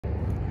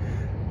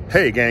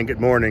Hey gang, good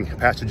morning.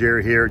 Pastor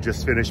Jerry here.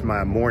 Just finished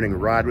my morning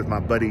ride with my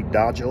buddy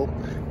Dodgel,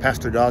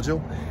 Pastor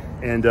Dodgel.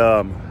 And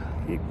I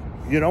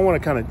want to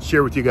kind of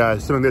share with you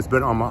guys something that's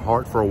been on my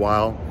heart for a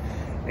while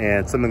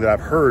and something that I've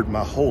heard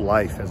my whole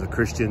life as a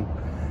Christian.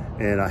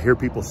 And I hear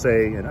people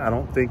say, and I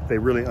don't think they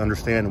really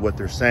understand what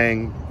they're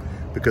saying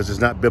because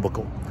it's not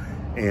biblical.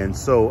 And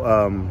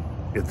so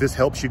if this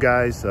helps you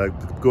guys, go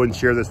ahead and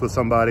share this with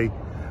somebody.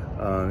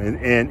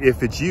 And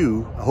if it's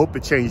you, I hope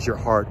it changes your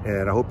heart,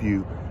 and I hope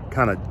you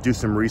kind of do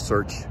some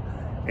research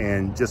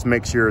and just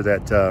make sure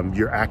that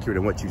you're accurate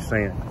in what you're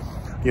saying.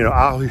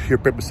 I'll hear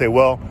people say,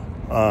 well,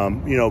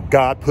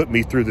 God put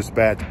me through this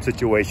bad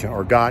situation,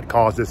 or God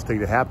caused this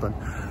thing to happen.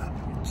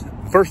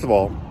 First of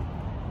all,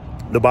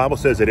 the Bible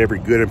says that every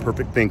good and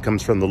perfect thing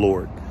comes from the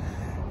Lord.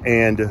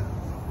 And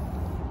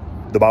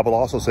the Bible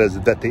also says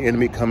that the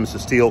enemy comes to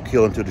steal,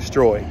 kill, and to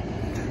destroy.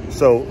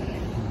 So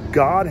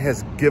God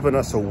has given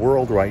us a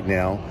world right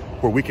now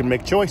where we can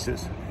make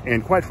choices.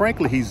 And quite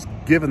frankly, he's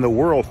given the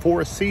world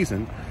for a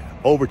season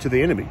over to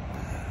the enemy.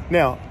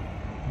 Now,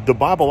 the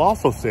Bible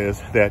also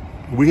says that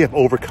we have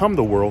overcome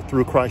the world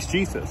through Christ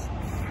Jesus.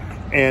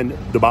 And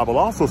the Bible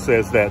also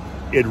says that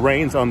it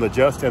rains on the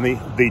just and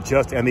the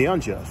just and the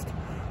unjust.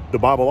 The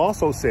Bible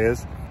also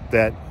says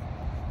that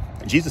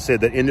Jesus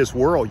said that in this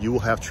world you will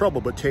have trouble,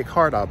 but take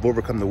heart, I've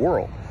overcome the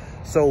world.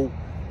 So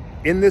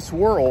in this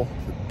world,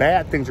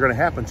 bad things are going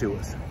to happen to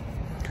us.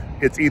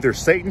 It's either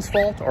Satan's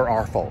fault or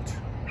our fault.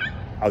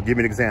 I'll give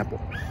you an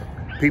example.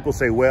 People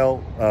say,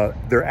 well,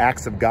 they're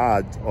acts of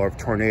God, or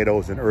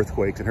tornadoes and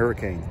earthquakes and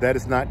hurricanes. That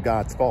is not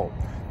God's fault.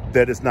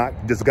 That is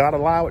not, does God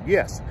allow it?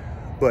 Yes.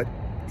 But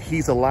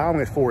he's allowing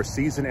it for a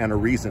season and a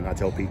reason, I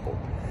tell people.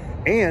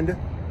 And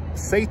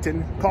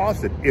Satan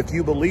caused it. If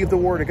you believe the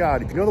word of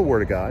God, if you know the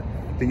word of God,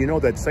 then you know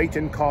that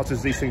Satan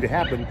causes these things to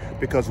happen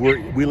because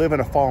we live in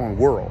a fallen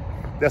world.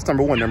 That's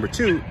number one. Number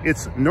two,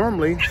 it's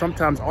normally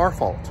sometimes our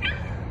fault.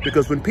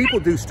 Because when people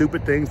do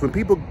stupid things, when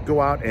people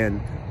go out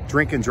and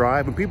drink and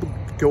drive, when people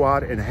go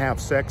out and have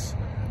sex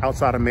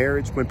outside of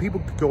marriage, when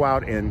people go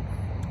out and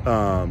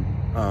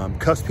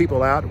cuss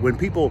people out, when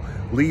people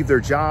leave their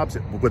jobs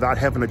without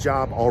having a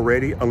job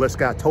already, unless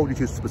God told you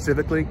to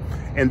specifically,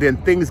 and then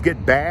things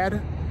get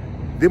bad,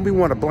 then we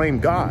want to blame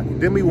God.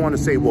 Then we want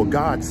to say, well,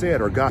 God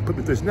said, or God put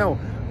me through this. No,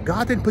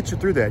 God didn't put you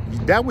through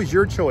that. That was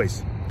your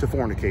choice to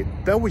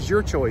fornicate. That was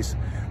your choice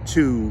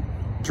to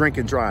drink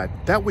and drive.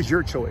 That was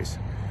your choice.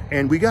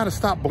 And we got to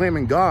stop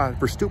blaming God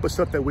for stupid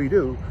stuff that we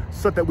do,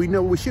 stuff that we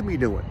know we should be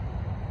doing.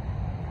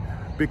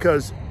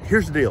 Because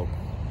here's the deal.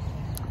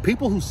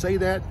 People who say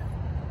that,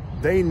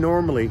 they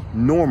normally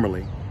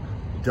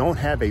don't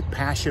have a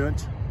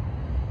passionate,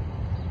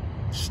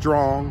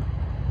 strong,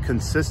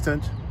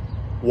 consistent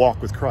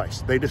walk with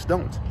Christ. They just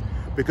don't.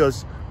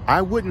 Because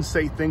I wouldn't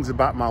say things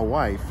about my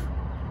wife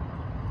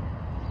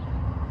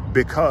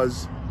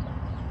because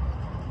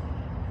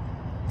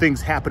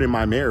things happen in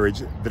my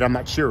marriage that I'm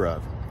not sure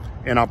of.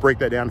 And I'll break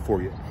that down for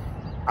you.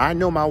 I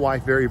know my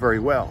wife very, very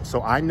well.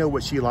 So I know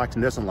what she likes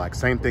and doesn't like.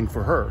 Same thing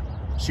for her.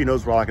 She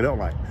knows what I like and don't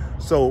like.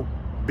 So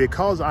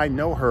because I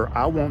know her,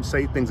 I won't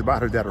say things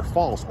about her that are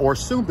false or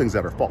assume things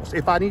that are false.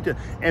 If I need to,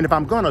 and if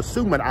I'm going to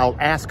assume it, I'll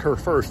ask her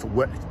first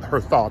what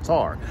her thoughts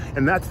are.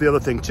 And that's the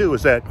other thing too,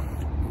 is that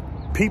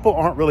people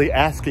aren't really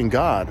asking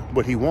God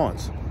what he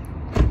wants.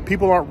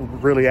 People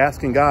aren't really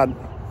asking God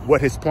what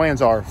his plans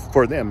are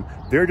for them.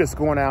 They're just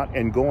going out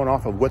and going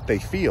off of what they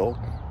feel,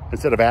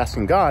 instead of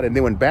asking God. And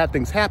then when bad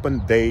things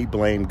happen, they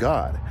blame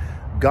God.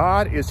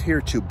 God is here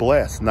to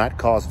bless, not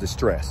cause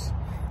distress.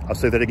 I'll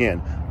say that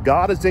again.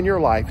 God is in your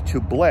life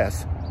to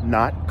bless,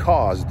 not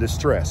cause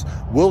distress.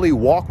 Will he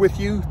walk with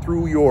you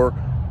through your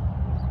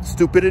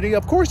stupidity?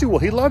 Of course he will.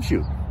 He loves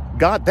you.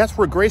 God, that's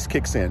where grace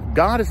kicks in.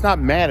 God is not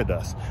mad at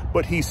us,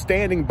 but he's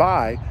standing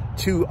by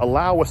to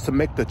allow us to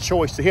make the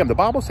choice to him. The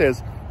Bible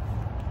says,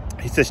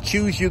 he says,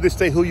 choose you this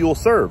day who you will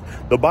serve.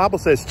 The Bible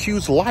says,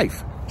 choose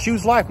life.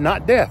 Choose life,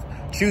 not death.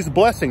 Choose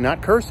blessing,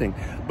 not cursing.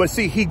 But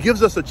see, he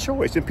gives us a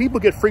choice, and people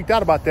get freaked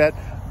out about that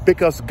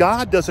because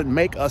God doesn't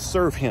make us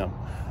serve him.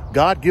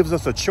 God gives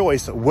us a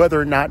choice whether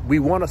or not we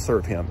want to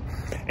serve him.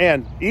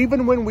 And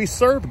even when we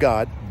serve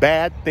God,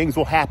 bad things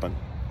will happen.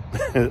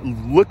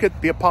 Look at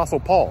the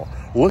Apostle Paul.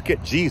 Look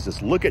at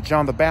Jesus. Look at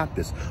John the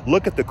Baptist.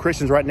 Look at the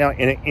Christians right now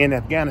in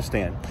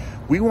Afghanistan.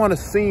 We want to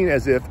seem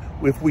as if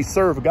we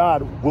serve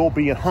God, we'll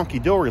be in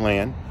hunky-dory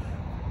land.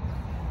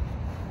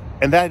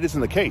 And that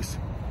isn't the case.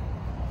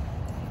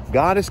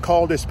 God has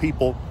called his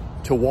people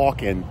to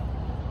walk in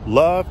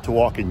love, to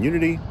walk in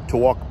unity,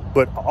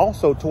 but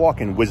also to walk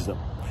in wisdom.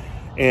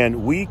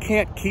 And we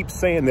can't keep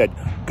saying that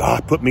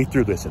God put me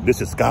through this and this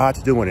is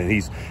God's doing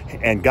it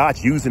and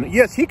God's using it.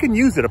 Yes, he can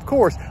use it, of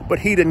course, but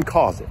he didn't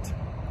cause it.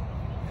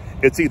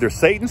 It's either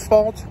Satan's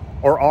fault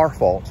or our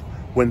fault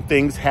when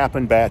things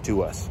happen bad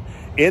to us.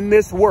 In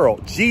this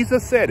world,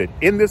 Jesus said it,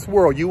 in this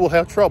world you will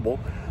have trouble,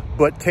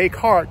 but take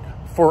heart,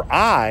 for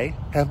I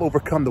have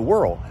overcome the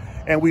world.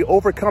 And we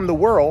overcome the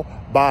world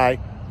by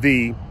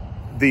the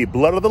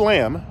blood of the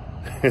Lamb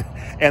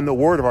and the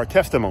word of our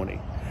testimony.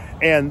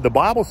 And the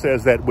Bible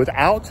says that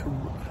without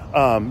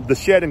the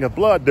shedding of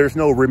blood, there's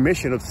no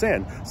remission of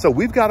sin. So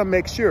we've got to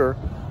make sure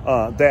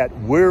that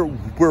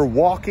we're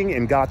walking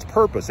in God's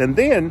purpose. And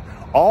then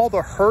all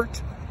the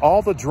hurt,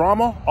 all the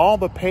drama, all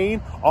the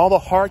pain, all the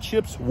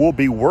hardships will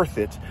be worth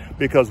it,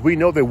 because we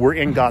know that we're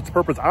in God's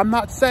purpose. I'm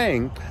not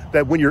saying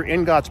that when you're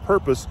in God's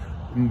purpose,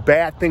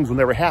 bad things will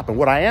never happen.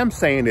 What I am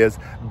saying is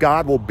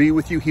God will be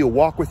with you. He'll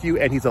walk with you,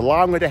 and he's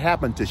allowing it to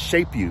happen to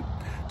shape you,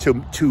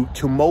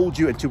 to mold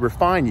you, and to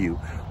refine you.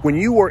 When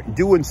you are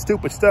doing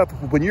stupid stuff,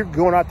 when you're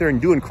going out there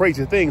and doing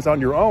crazy things on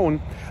your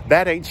own,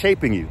 that ain't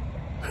shaping you.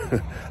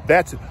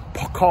 That's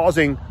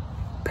causing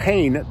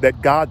pain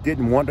that God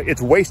didn't want.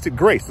 It's wasted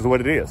grace is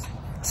what it is.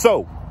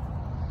 So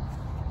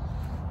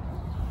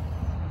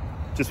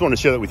just want to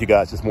share that with you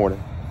guys this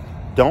morning.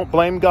 Don't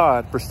blame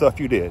God for stuff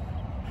you did.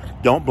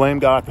 Don't blame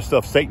God for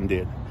stuff Satan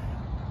did.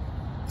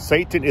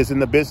 Satan is in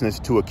the business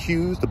to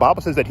accuse. The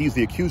Bible says that he's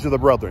the accuser of the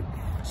brethren.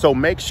 So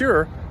make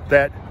sure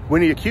that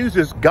when he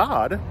accuses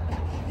God,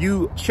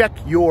 you check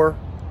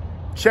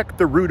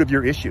the root of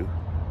your issue.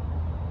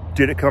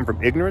 Did it come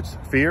from ignorance,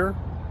 fear,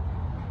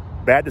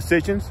 bad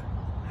decisions?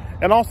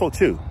 And also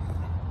too,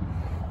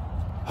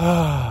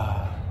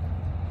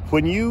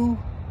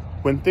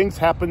 when things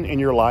happen in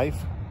your life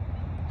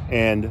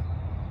and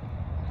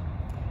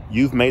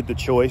you've made the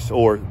choice,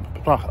 or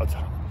let's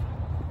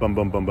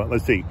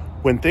see,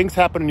 when things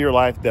happen in your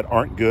life that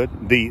aren't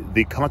good,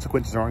 the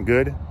consequences aren't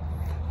good,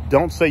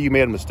 don't say you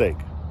made a mistake.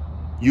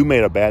 You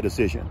made a bad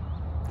decision.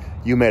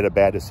 You made a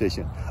bad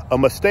decision. A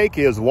mistake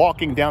is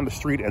walking down the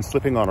street and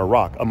slipping on a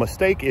rock. A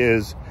mistake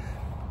is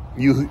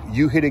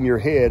you hitting your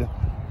head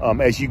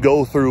as you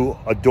go through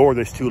a door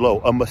that's too low.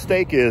 A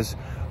mistake is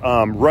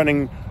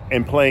running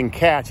and playing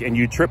catch and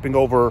you tripping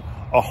over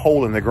a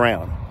hole in the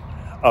ground.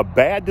 A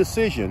bad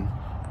decision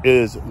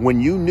is when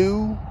you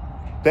knew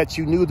that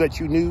you knew that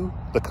you knew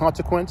the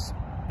consequence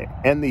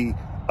and the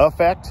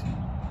effect,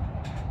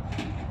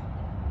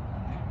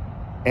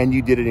 and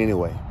you did it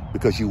anyway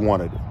because you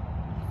wanted it.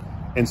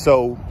 And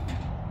so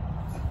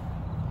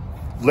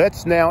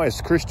let's now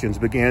as Christians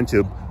begin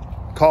to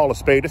call a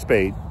spade a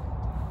spade.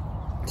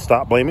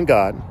 Stop blaming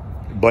God,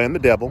 blame the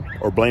devil,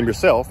 or blame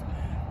yourself.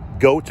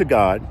 Go to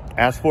God,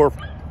 ask for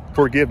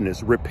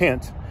forgiveness,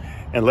 repent,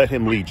 and let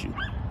him lead you.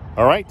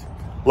 All right?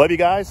 Love you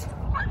guys.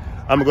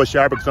 I'm gonna go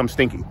shower because I'm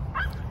stinky.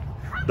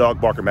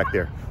 Dog barking back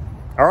there.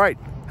 All right.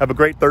 Have a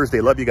great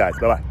Thursday. Love you guys.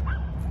 Bye-bye.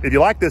 If you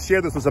like this,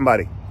 share this with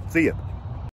somebody. See ya.